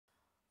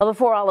Well,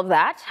 before all of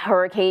that,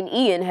 Hurricane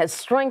Ian has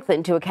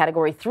strengthened to a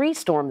Category 3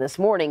 storm this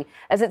morning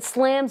as it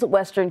slams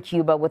western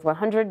Cuba with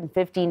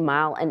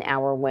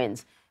 115-mile-an-hour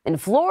winds. In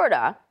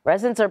Florida,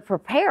 residents are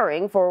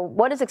preparing for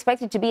what is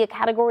expected to be a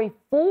Category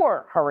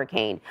 4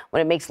 hurricane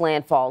when it makes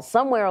landfall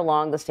somewhere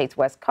along the state's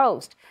west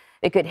coast.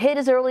 It could hit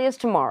as early as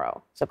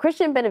tomorrow. So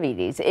Cristian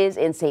Benavides is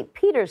in St.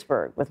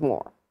 Petersburg with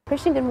more.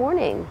 Cristian, good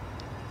morning.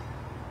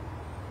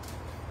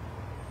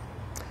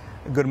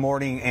 Good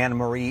morning, Anne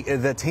Marie.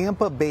 The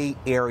Tampa Bay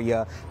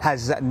area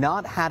has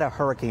not had a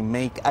hurricane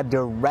make a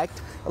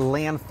direct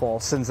landfall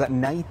since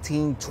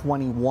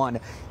 1921.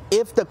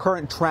 If the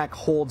current track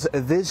holds,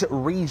 this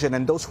region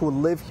and those who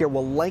live here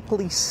will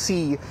likely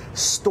see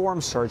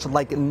storm surge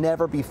like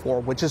never before,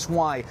 which is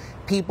why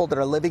people that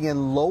are living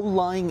in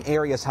low-lying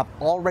areas have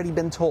already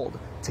been told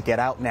to get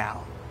out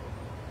now.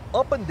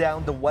 Up and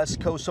down the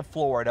west coast of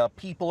Florida,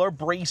 people are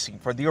bracing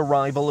for the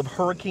arrival of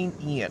Hurricane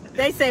Ian.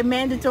 They say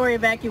mandatory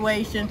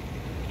evacuation.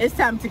 It's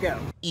time to go.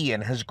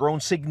 Ian has grown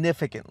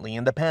significantly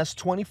in the past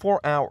 24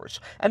 hours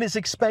and is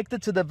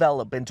expected to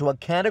develop into a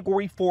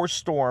Category 4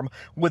 storm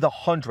with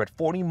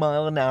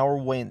 140-mile-an-hour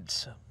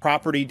winds.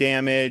 Property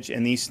damage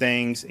and these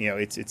things,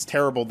 it's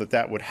terrible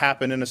that would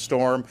happen in a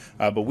storm,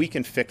 but we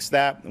can fix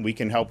that. We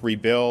can help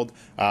rebuild,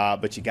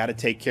 but you got to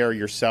take care of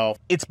yourself.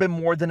 It's been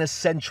more than a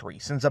century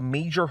since a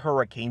major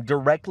hurricane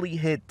directly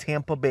hit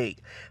Tampa Bay,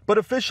 but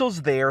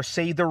officials there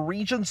say the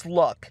region's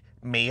luck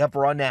may have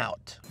run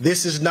out.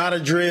 This is not a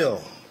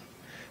drill.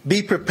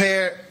 Be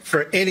prepared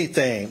for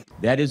anything.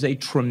 That is a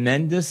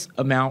tremendous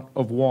amount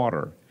of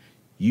water.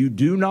 You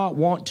do not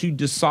want to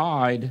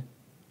decide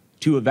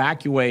to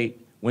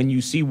evacuate when you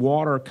see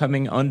water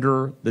coming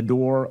under the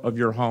door of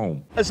your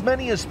home. As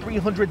many as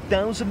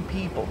 300,000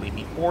 people may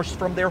be forced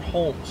from their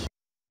homes.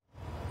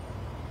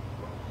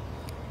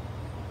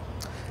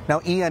 Now,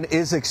 Ian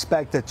is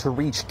expected to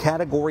reach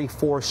Category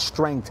 4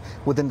 strength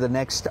within the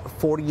next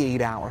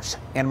 48 hours.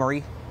 Anne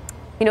Marie?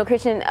 You know,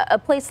 Cristian, a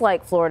place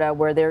like Florida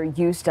where they're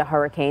used to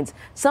hurricanes,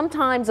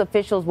 sometimes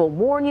officials will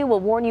warn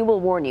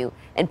you,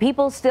 and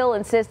people still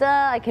insist,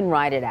 I can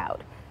ride it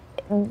out.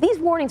 These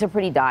warnings are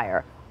pretty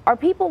dire. Are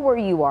people where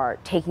you are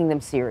taking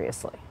them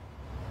seriously?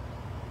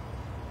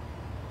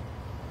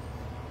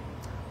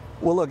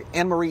 Well, look,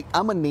 Anne Marie,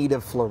 I'm a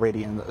native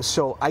Floridian,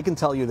 so I can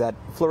tell you that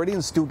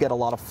Floridians do get a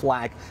lot of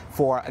flack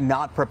for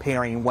not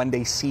preparing when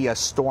they see a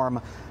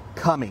storm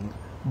coming.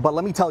 But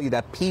let me tell you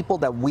that people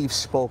that we've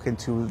spoken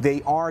to,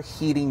 they are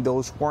heeding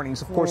those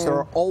warnings. Of course, there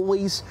are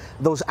always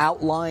those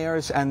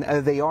outliers, and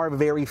they are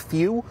very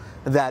few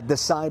that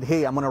decide,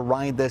 hey, I'm going to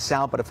ride this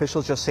out. But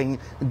officials just saying,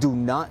 do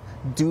not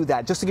do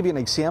that. Just to give you an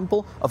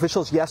example,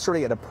 officials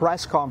yesterday at a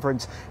press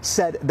conference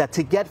said that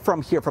to get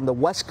from here, from the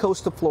west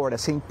coast of Florida,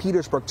 St.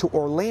 Petersburg, to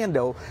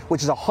Orlando,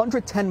 which is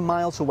 110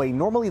 miles away,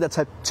 normally that's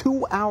a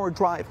 2-hour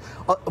drive.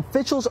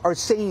 Officials are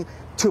saying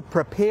to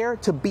prepare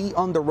to be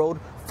on the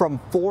road from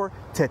 4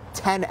 to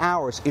 10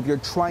 hours if you're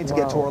trying to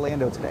get to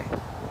Orlando today.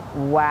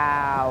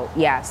 Wow.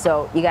 Yeah,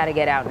 so you got to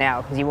get out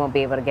now because you won't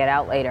be able to get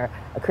out later.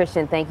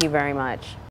 Cristian, thank you very much.